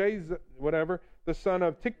Asahel, and the son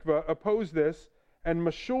of Tikva, opposed this, and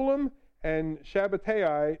Meshullam and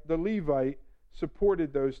Shabbatai, the Levite,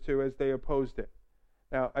 supported those two as they opposed it.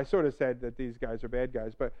 Now, I sort of said that these guys are bad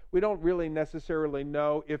guys, but we don't really necessarily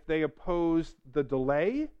know if they opposed the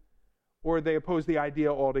delay or they oppose the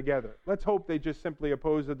idea altogether. Let's hope they just simply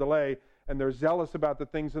oppose the delay and they're zealous about the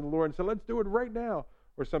things of the Lord and say, let's do it right now,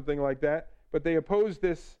 or something like that. But they oppose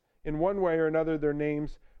this in one way or another. Their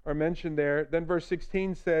names are mentioned there. Then verse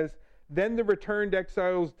 16 says, then the returned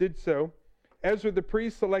exiles did so. Ezra the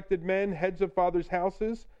priest selected men, heads of fathers'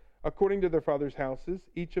 houses, according to their fathers' houses,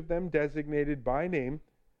 each of them designated by name.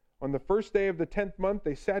 On the first day of the 10th month,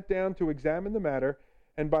 they sat down to examine the matter,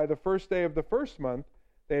 and by the first day of the first month,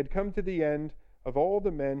 they had come to the end of all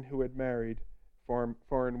the men who had married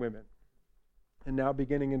foreign women. And now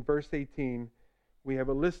beginning in verse 18, we have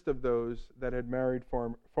a list of those that had married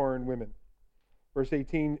foreign women. Verse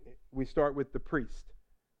 18, we start with the priest.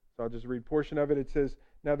 So I'll just read a portion of it. It says,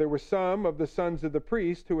 now there were some of the sons of the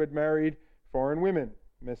priest who had married foreign women,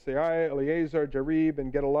 Messiah, Eleazar, Jarib,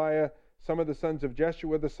 and Gedaliah, some of the sons of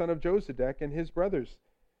Jeshua, the son of Josedek, and his brothers.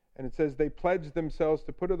 And it says they pledged themselves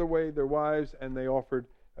to put away their wives, and they offered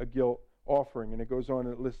a guilt offering. And it goes on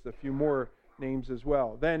and it lists a few more names as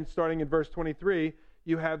well. Then, starting in verse 23,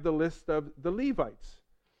 you have the list of the Levites.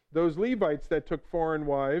 Those Levites that took foreign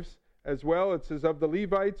wives as well. It says of the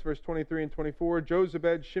Levites, verse 23 and 24,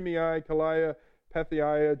 Jozabed, Shimei, Kaliah,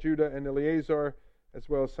 Pethiah, Judah, and Eleazar, as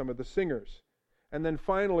well as some of the singers. And then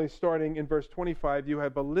finally, starting in verse 25, you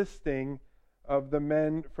have a listing of the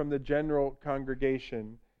men from the general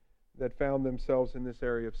congregation that found themselves in this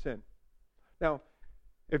area of sin. Now,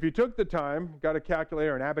 if you took the time, got a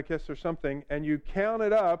calculator, an abacus or something, and you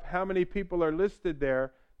counted up how many people are listed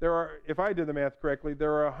there are, if I did the math correctly,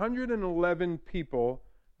 there are 111 people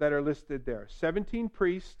that are listed there. 17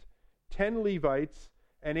 priests, 10 Levites,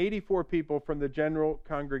 and 84 people from the general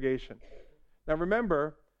congregation. Now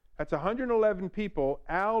remember, that's 111 people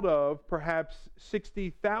out of perhaps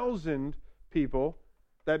 60,000 people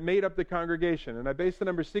that made up the congregation. And I based the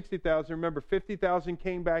number 60,000. Remember, 50,000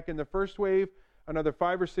 came back in the first wave. Another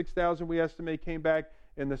 5,000 or 6,000 we estimate came back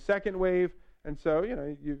in the second wave. And so,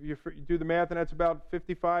 you do the math, and that's about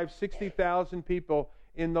 55,000, 60,000 people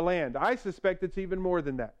in the land. I suspect it's even more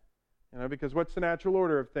than that. Because what's the natural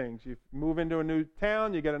order of things? You move into a new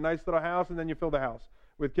town, you get a nice little house, and then you fill the house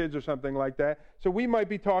with kids or something like that. So we might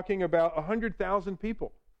be talking about 100,000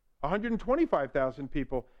 people, 125,000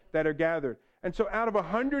 people that are gathered. And so out of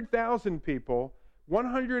 100,000 people,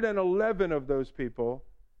 111 of those people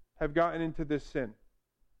have gotten into this sin.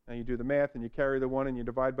 Now you do the math and you carry the one and you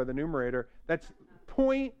divide by the numerator. That's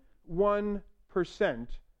 0.1%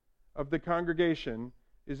 of the congregation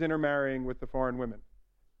is intermarrying with the foreign women.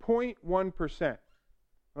 0.1%. Now,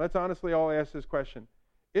 let's honestly all ask this question.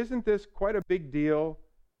 Isn't this quite a big deal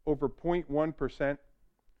over 0.1%? I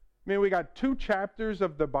mean, we got 2 chapters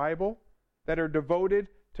of the Bible that are devoted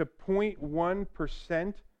to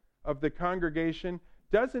 0.1% of the congregation.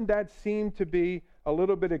 Doesn't that seem to be a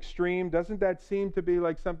little bit extreme? Doesn't that seem to be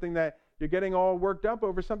like something that you're getting all worked up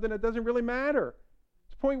over, something that doesn't really matter?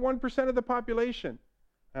 It's 0.1% of the population.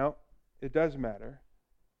 Now, it does matter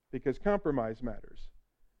because compromise matters.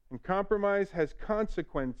 And compromise has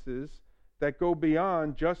consequences that go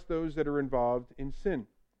beyond just those that are involved in sin.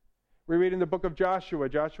 We read in the book of Joshua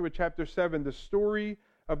chapter 7, the story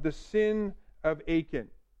of the sin of Achan.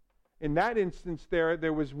 In that instance there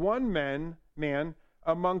was one man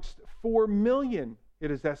amongst 4 million,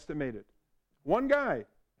 it is estimated. One guy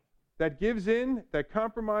that gives in, that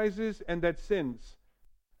compromises, and that sins.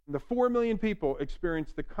 And the 4 million people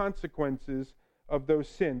experience the consequences of those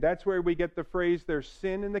sin. That's where we get the phrase, there's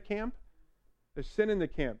sin in the camp. There's sin in the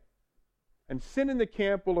camp. And sin in the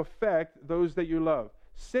camp will affect those that you love.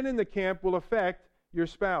 Sin in the camp will affect your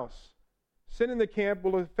spouse. Sin in the camp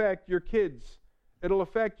will affect your kids. It'll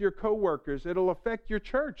affect your co-workers. It'll affect your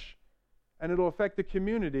church. And it'll affect the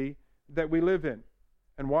community that we live in.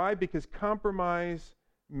 And why? Because compromise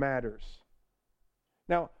matters.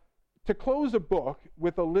 Now, to close a book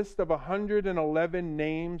with a list of 111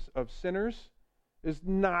 names of sinners is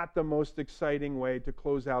not the most exciting way to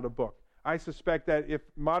close out a book. I suspect that if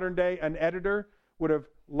modern day an editor would have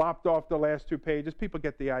lopped off the last 2 pages, people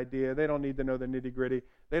get the idea. They don't need to know the nitty-gritty.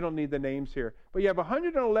 They don't need the names here. But you have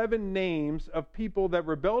 111 names of people that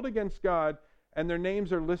rebelled against God, and their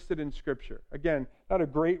names are listed in Scripture. Again, not a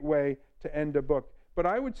great way to end a book. But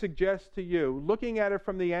I would suggest to you, looking at it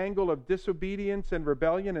from the angle of disobedience and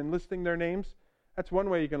rebellion and listing their names, that's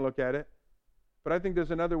one way you can look at it. But I think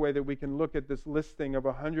there's another way that we can look at this listing of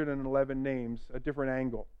 111 names, a different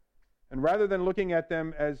angle. And rather than looking at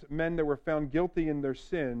them as men that were found guilty in their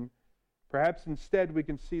sin, perhaps instead we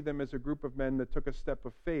can see them as a group of men that took a step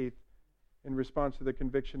of faith in response to the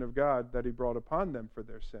conviction of God that he brought upon them for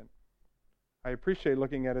their sin. I appreciate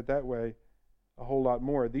looking at it that way a whole lot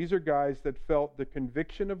more. These are guys that felt the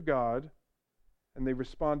conviction of God, and they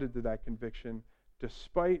responded to that conviction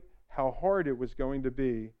despite how hard it was going to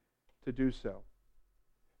be to do so.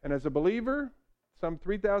 And as a believer, some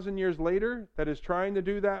 3,000 years later, that is trying to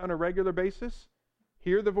do that on a regular basis,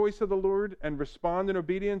 hear the voice of the Lord and respond in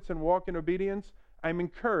obedience and walk in obedience, I'm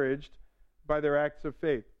encouraged by their acts of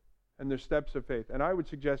faith and their steps of faith. And I would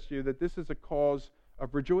suggest to you that this is a cause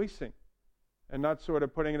of rejoicing and not sort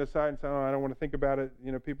of putting it aside and saying, oh, I don't want to think about it,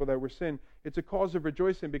 people that were sin. It's a cause of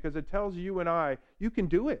rejoicing because it tells you and I, you can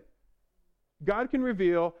do it. God can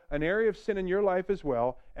reveal an area of sin in your life as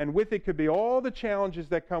well, and with it could be all the challenges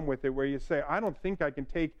that come with it where you say, I don't think I can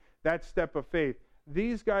take that step of faith.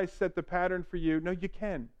 These guys set the pattern for you. No, you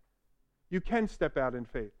can. You can step out in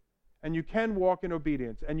faith, and you can walk in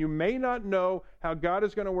obedience, and you may not know how God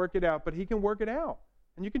is going to work it out, but he can work it out,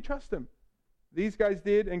 and you can trust him. These guys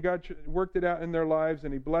did, and God worked it out in their lives,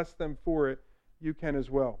 and he blessed them for it. You can as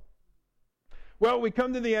well. Well, we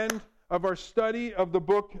come to the end of our study of the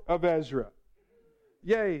book of Ezra.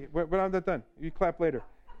 Yay, but I'm not done. You clap later.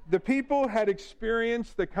 The people had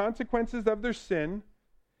experienced the consequences of their sin,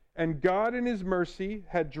 and God in his mercy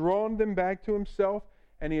had drawn them back to himself,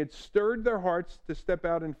 and he had stirred their hearts to step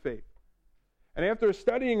out in faith. And after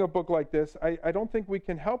studying a book like this, I don't think we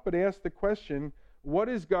can help but ask the question, what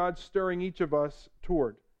is God stirring each of us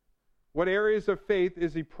toward? What areas of faith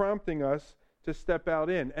is he prompting us to step out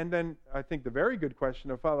in? And then I think the very good question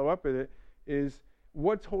to follow up with it is,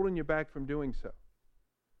 what's holding you back from doing so?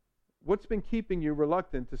 What's been keeping you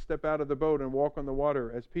reluctant to step out of the boat and walk on the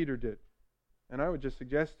water as Peter did? And I would just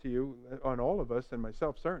suggest to you, on all of us, and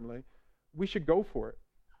myself certainly, we should go for it.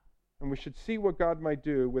 And we should see what God might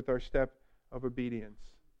do with our step of obedience.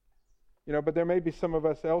 But there may be some of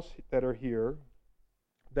us else that are here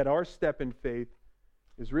that our step in faith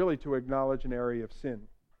is really to acknowledge an area of sin,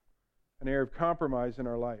 an area of compromise in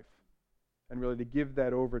our life, and really to give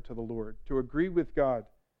that over to the Lord, to agree with God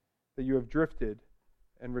that you have drifted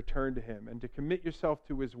and return to him, and to commit yourself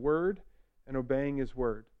to his word and obeying his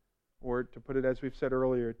word. Or to put it as we've said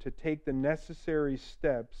earlier, to take the necessary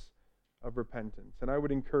steps of repentance. And I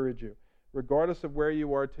would encourage you, regardless of where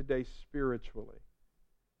you are today spiritually,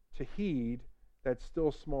 to heed that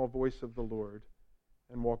still small voice of the Lord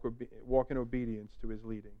and walk in obedience to his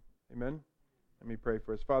leading. Amen? Let me pray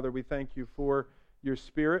for us. Father, we thank you for your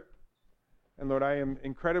Spirit. And Lord, I am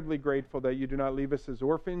incredibly grateful that you do not leave us as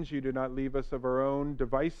orphans. You do not leave us of our own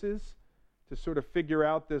devices to sort of figure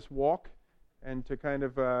out this walk and to kind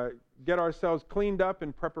of get ourselves cleaned up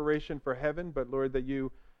in preparation for heaven. But Lord, that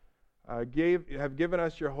you have given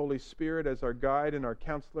us your Holy Spirit as our guide and our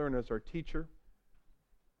counselor and as our teacher.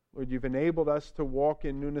 Lord, you've enabled us to walk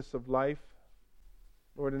in newness of life.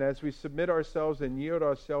 Lord, and as we submit ourselves and yield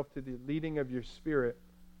ourselves to the leading of your Spirit,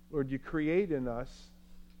 Lord, you create in us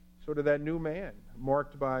sort of that new man,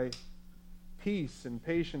 marked by peace and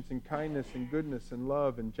patience and kindness and goodness and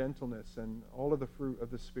love and gentleness and all of the fruit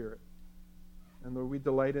of the Spirit. And Lord, we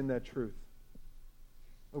delight in that truth.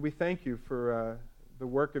 Lord, we thank you for the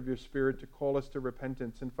work of your Spirit to call us to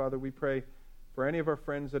repentance. And Father, we pray for any of our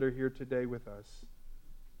friends that are here today with us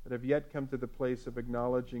that have yet come to the place of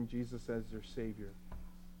acknowledging Jesus as their Savior.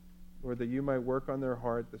 Lord, that you might work on their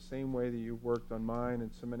heart the same way that you worked on mine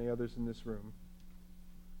and so many others in this room.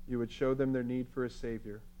 You would show them their need for a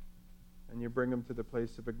Savior, and you bring them to the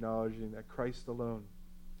place of acknowledging that Christ alone,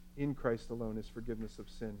 in Christ alone, is forgiveness of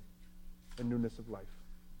sin and newness of life.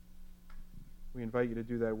 We invite you to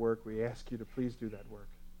do that work. We ask you to please do that work.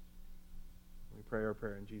 We pray our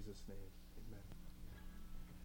prayer in Jesus' name.